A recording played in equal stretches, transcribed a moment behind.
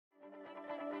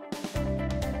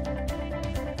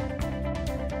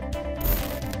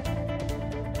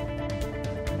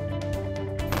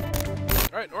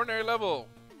Alright, ordinary level.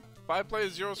 5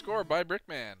 plays, 0 score by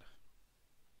Brickman.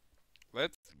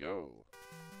 Let's go.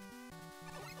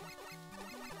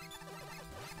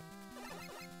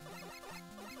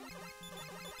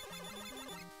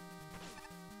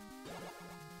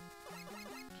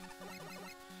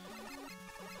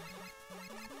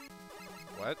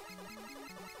 What?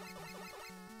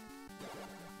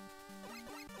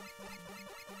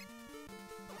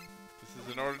 This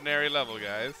is an ordinary level,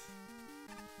 guys.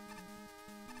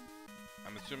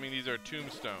 I'm assuming these are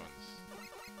tombstones.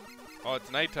 Oh,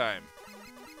 it's nighttime.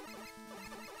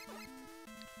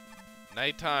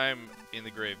 Nighttime in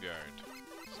the graveyard.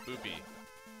 Spoopy.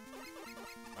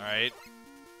 Alright.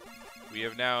 We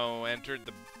have now entered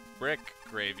the brick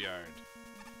graveyard.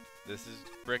 This is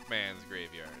Brickman's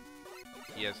graveyard.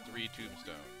 He has 3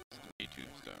 tombstones. 3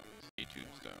 tombstones. 3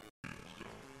 tombstones.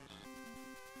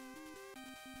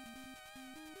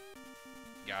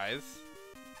 Guys.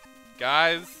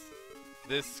 Guys!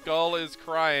 This skull is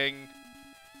crying.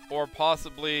 Or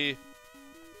possibly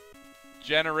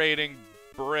generating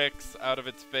bricks out of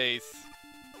its face.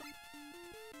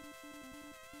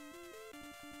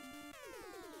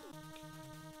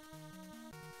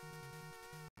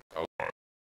 Oh.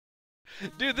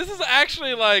 Dude, this is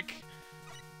actually like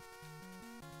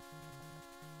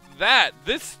that.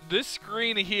 This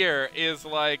screen here is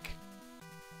like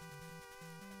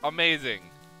amazing.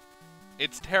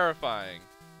 It's terrifying.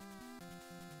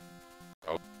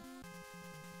 Oh.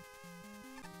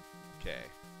 Okay.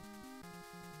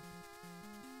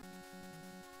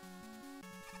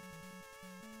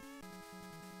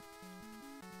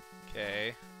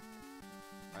 Okay.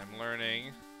 I'm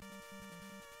learning.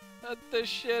 What the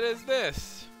shit is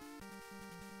this?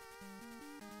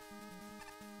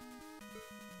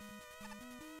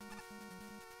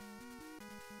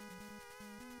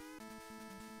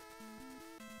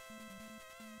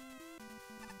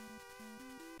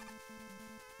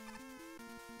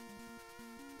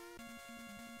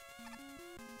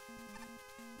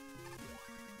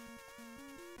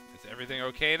 Is everything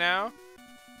okay now?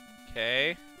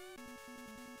 Okay.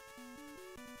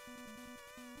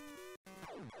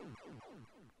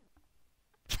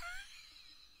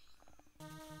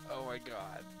 Oh my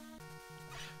god.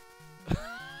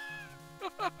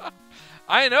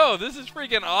 I know, this is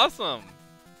freaking awesome.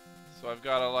 So I've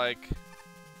gotta like...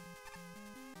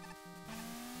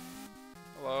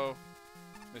 Hello,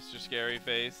 Mr. Scary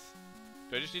Face.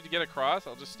 Do I just need to get across?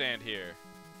 I'll just stand here.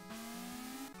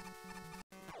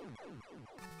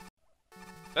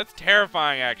 That's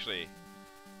terrifying, actually.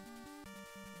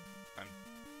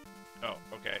 Oh,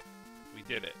 okay. We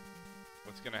did it.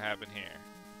 What's gonna happen here?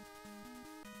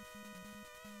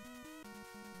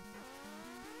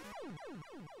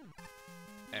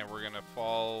 And we're gonna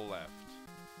fall left.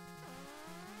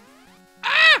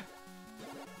 Ah!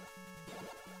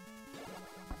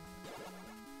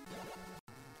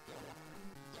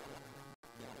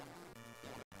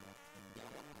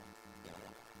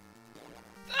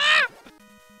 Ah!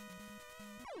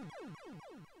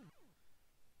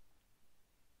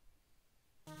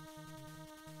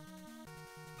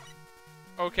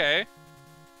 Okay.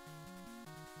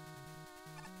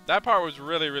 That part was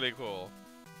really, really cool.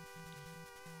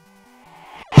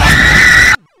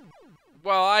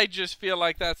 Well, I just feel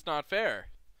like that's not fair.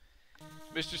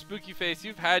 Mr. Spooky Face,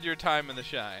 you've had your time in the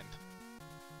shine.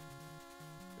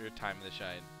 Your time in the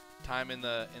shine. Time in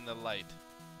the light.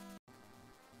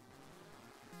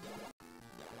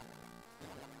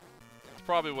 It's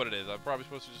probably what it is. I'm probably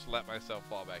supposed to just let myself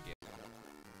fall back in.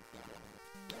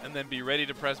 And then be ready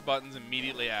to press buttons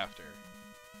immediately after.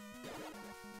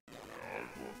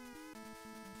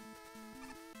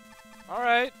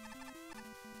 Alright.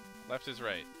 Left is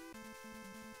right.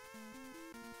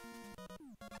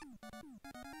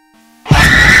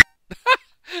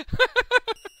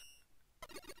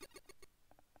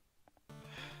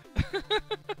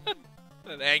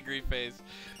 An angry face.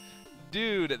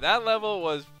 Dude, that level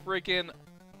was freaking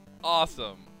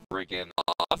awesome. Freaking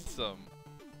awesome.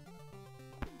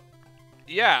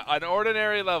 Yeah, an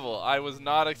ordinary level. I was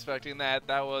not expecting that.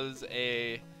 That was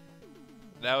a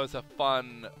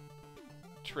fun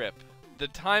trip. The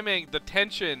timing, the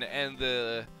tension, and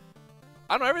the...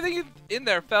 I don't know, everything in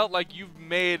there felt like you've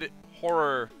made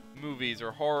horror movies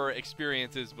or horror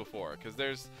experiences before. Because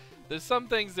there's some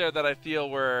things there that I feel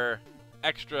were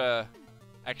extra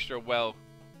well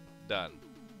done.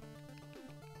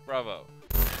 Bravo.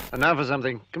 And now for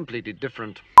something completely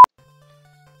different.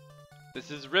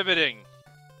 This is riveting.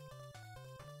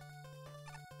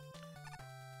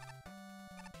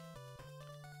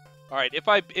 All right,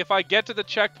 if I get to the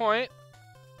checkpoint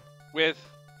with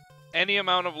any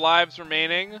amount of lives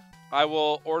remaining, I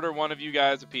will order one of you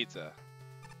guys a pizza.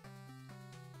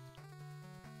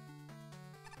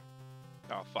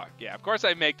 Oh, fuck. Yeah, of course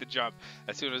I make the jump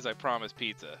as soon as I promise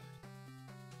pizza.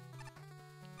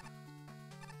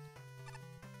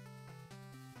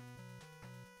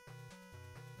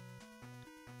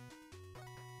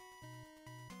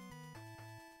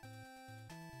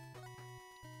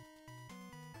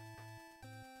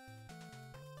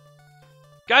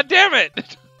 God damn it!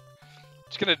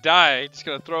 Just gonna die. Just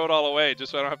gonna throw it all away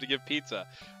just so I don't have to give pizza.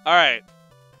 Alright.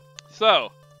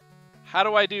 So, how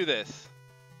do I do this?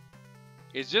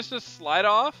 Is just a slide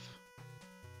off?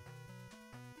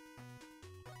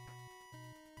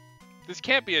 This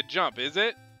can't be a jump, is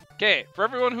it? Okay, for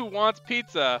everyone who wants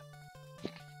pizza,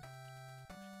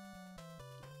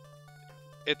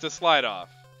 it's a slide off.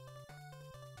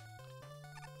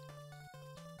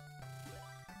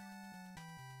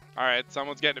 Alright,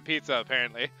 someone's getting a pizza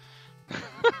apparently.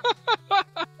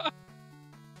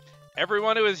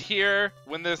 Everyone who is here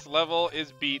when this level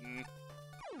is beaten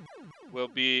will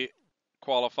be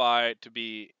qualified to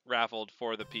be raffled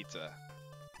for the pizza.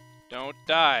 Don't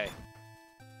die.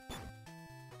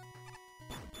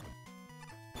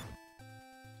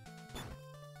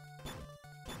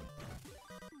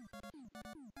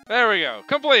 There we go.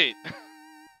 Complete.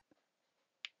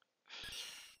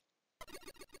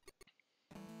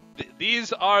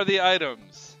 These are the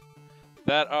items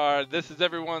that are, this is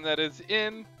everyone that is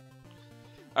in.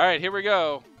 All right, here we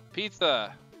go.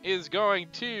 Pizza is going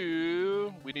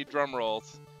to, we need drum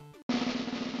rolls.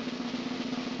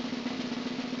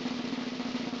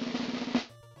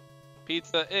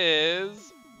 Pizza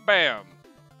is, bam.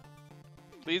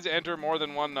 Please enter more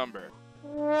than one number.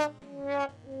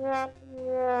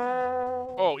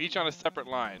 Oh, each on a separate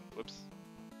line. Whoops.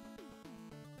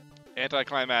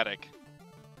 Anticlimactic.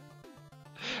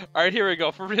 All right, here we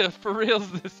go. For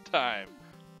reals this time.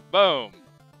 Boom.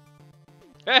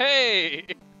 Hey!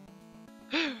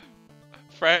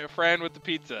 Fran with the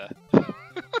pizza.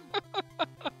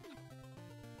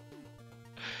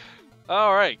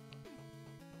 All right.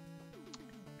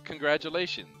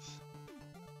 Congratulations.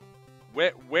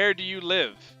 Where do you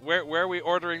live? Where are we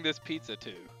ordering this pizza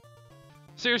to?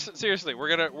 Seriously,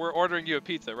 we're ordering you a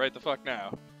pizza right the fuck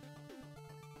now.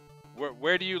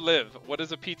 Where do you live? What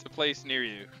is a pizza place near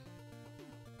you?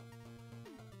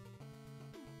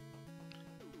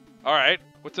 All right.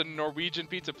 What's a Norwegian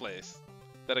pizza place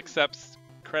that accepts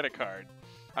credit card?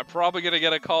 I'm probably gonna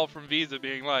get a call from Visa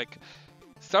being like,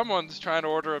 someone's trying to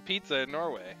order a pizza in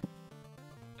Norway.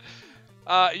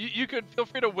 You could feel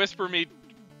free to whisper me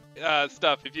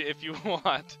stuff if you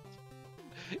want.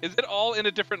 Is it all in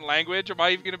a different language? Am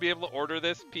I even gonna be able to order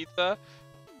this pizza?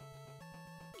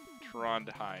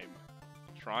 Trondheim.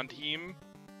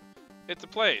 It's a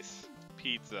place.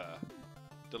 Pizza.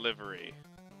 Delivery.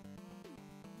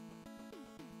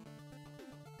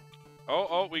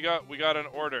 Oh, we got an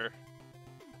order.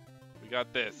 We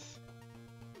got this.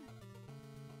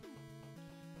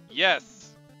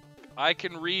 Yes, I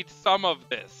can read some of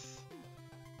this.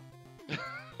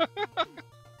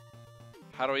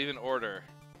 How do I even order?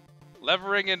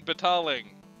 Levering and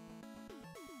betaling.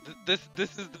 This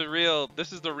is the real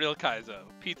Kaizo.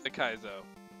 Pizza Kaizo.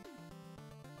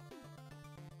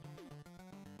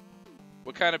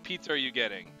 What kind of pizza are you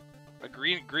getting? A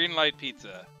green light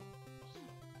pizza.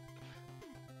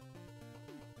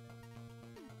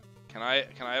 Can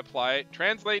I apply it?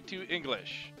 Translate to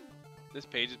English. This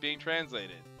page is being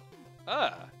translated.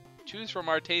 Choose from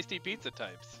our tasty pizza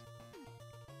types.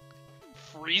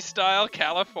 Freestyle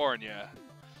California.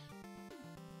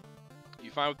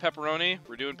 You fine with pepperoni?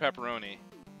 We're doing pepperoni.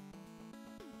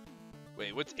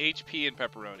 Wait, what's HP in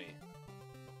pepperoni?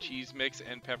 Cheese mix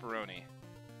and pepperoni.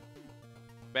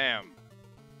 Bam.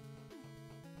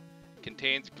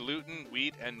 Contains gluten,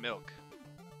 wheat, and milk.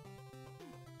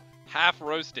 Half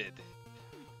roasted.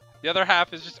 The other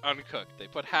half is just uncooked. They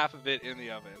put half of it in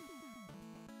the oven.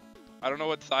 I don't know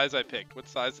what size I picked. What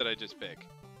size did I just pick?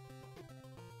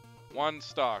 One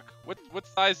stock. What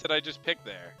size did I just pick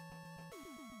there?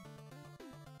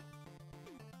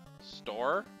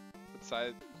 Store? What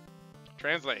size?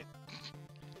 Translate.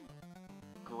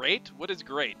 Great? What is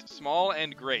great? Small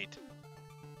and great.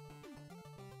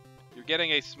 You're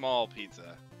getting a small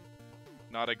pizza,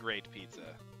 not a great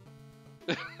pizza.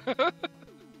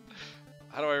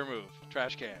 How do I remove?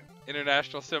 Trash can.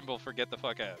 International symbol for get the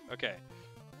fuck out. Okay.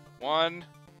 1.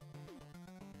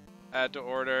 Add to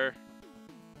order.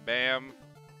 Bam.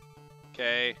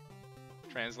 Okay.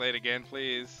 Translate again,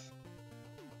 please.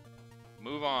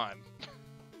 Move on.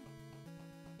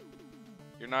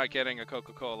 You're not getting a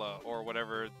Coca-Cola or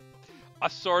whatever.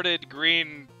 Assorted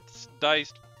green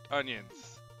diced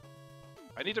onions.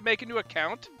 I need to make a new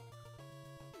account?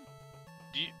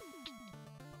 Do you...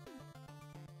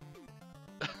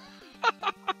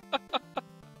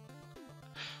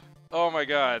 Oh my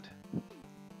god.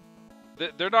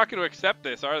 They're not going to accept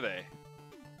this, are they?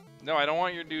 No, I don't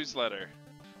want your newsletter.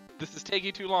 This is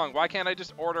taking too long. Why can't I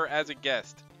just order as a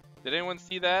guest? Did anyone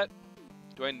see that?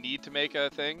 Do I need to make a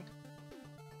thing?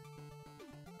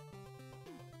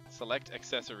 Select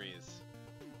accessories.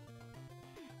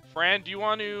 Fran, do you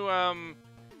want to,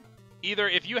 either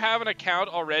if you have an account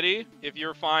already, if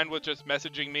you're fine with just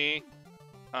messaging me,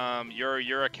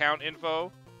 your account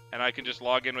info, and I can just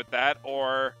log in with that,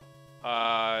 or,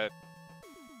 I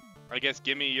guess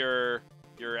give me your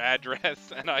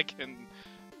address and I can,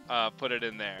 put it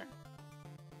in there.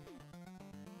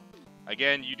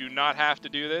 Again, you do not have to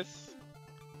do this.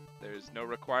 There's no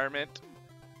requirement.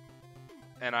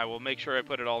 And I will make sure I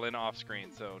put it all in off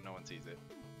screen so no one sees it.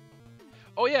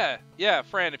 Oh yeah,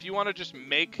 Fran, if you want to just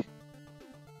make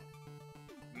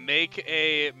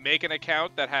an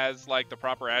account that has like the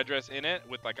proper address in it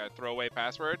with like a throwaway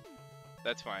password,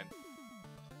 that's fine.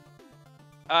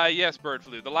 Yes, Bird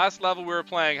Flu. The last level we were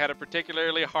playing had a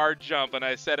particularly hard jump, and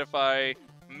I said if I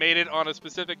made it on a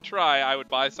specific try, I would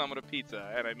buy someone a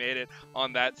pizza, and I made it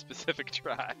on that specific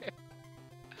try.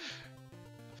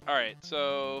 Alright,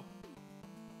 so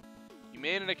you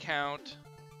made an account,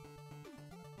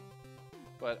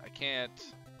 but I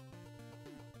can't.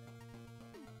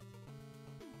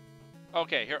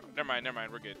 Okay, here, never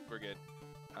mind, we're good.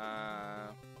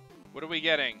 What are we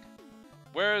getting?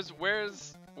 Where's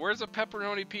a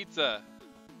pepperoni pizza?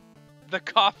 The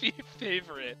coffee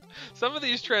favorite. Some of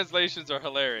these translations are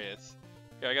hilarious.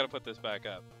 Okay, I gotta put this back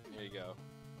up. Here you go.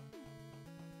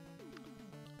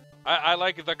 I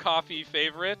like the coffee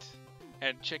favorite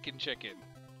and chicken.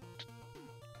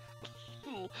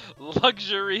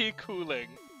 Luxury cooling.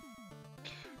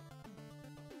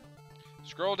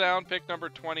 Scroll down, pick number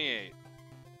 28.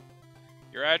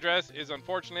 Your address is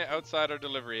unfortunately outside our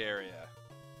delivery area.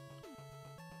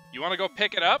 You want to go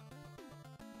pick it up?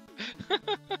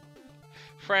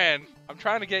 Fran, I'm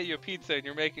trying to get you a pizza and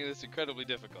you're making this incredibly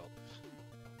difficult.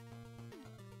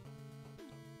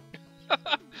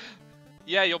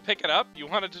 Yeah, you'll pick it up? You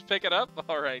want to just pick it up?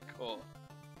 Alright, cool.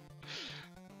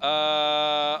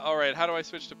 Alright, how do I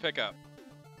switch to pickup?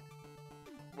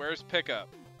 Where's pickup?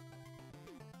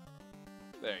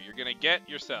 There, you're gonna get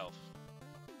yourself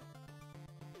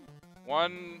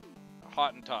one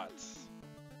hot and tots.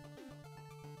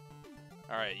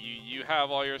 Alright, you have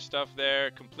all your stuff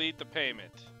there. Complete the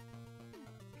payment.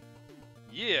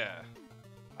 Yeah.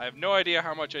 I have no idea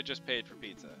how much I just paid for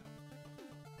pizza.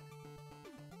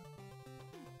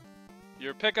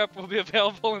 Your pickup will be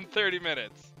available in 30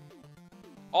 minutes.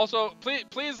 Also,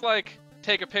 please like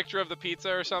take a picture of the pizza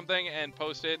or something and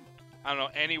post it, I don't know,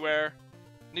 anywhere.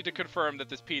 Need to confirm that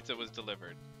this pizza was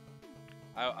delivered.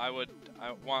 I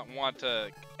want to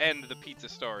end the pizza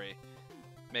story.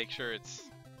 Make sure it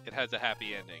has a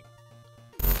happy ending.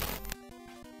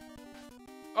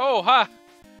 Oh, ha!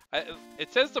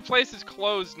 It says the place is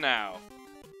closed now.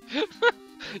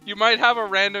 You might have a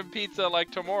random pizza like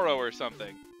tomorrow or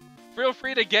something. Feel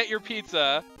free to get your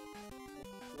pizza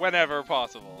whenever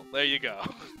possible. There you go.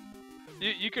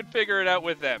 You can figure it out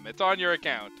with them. It's on your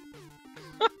account.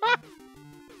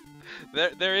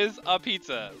 There is a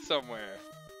pizza somewhere.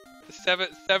 7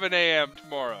 a.m.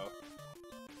 tomorrow.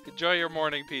 Enjoy your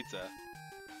morning pizza.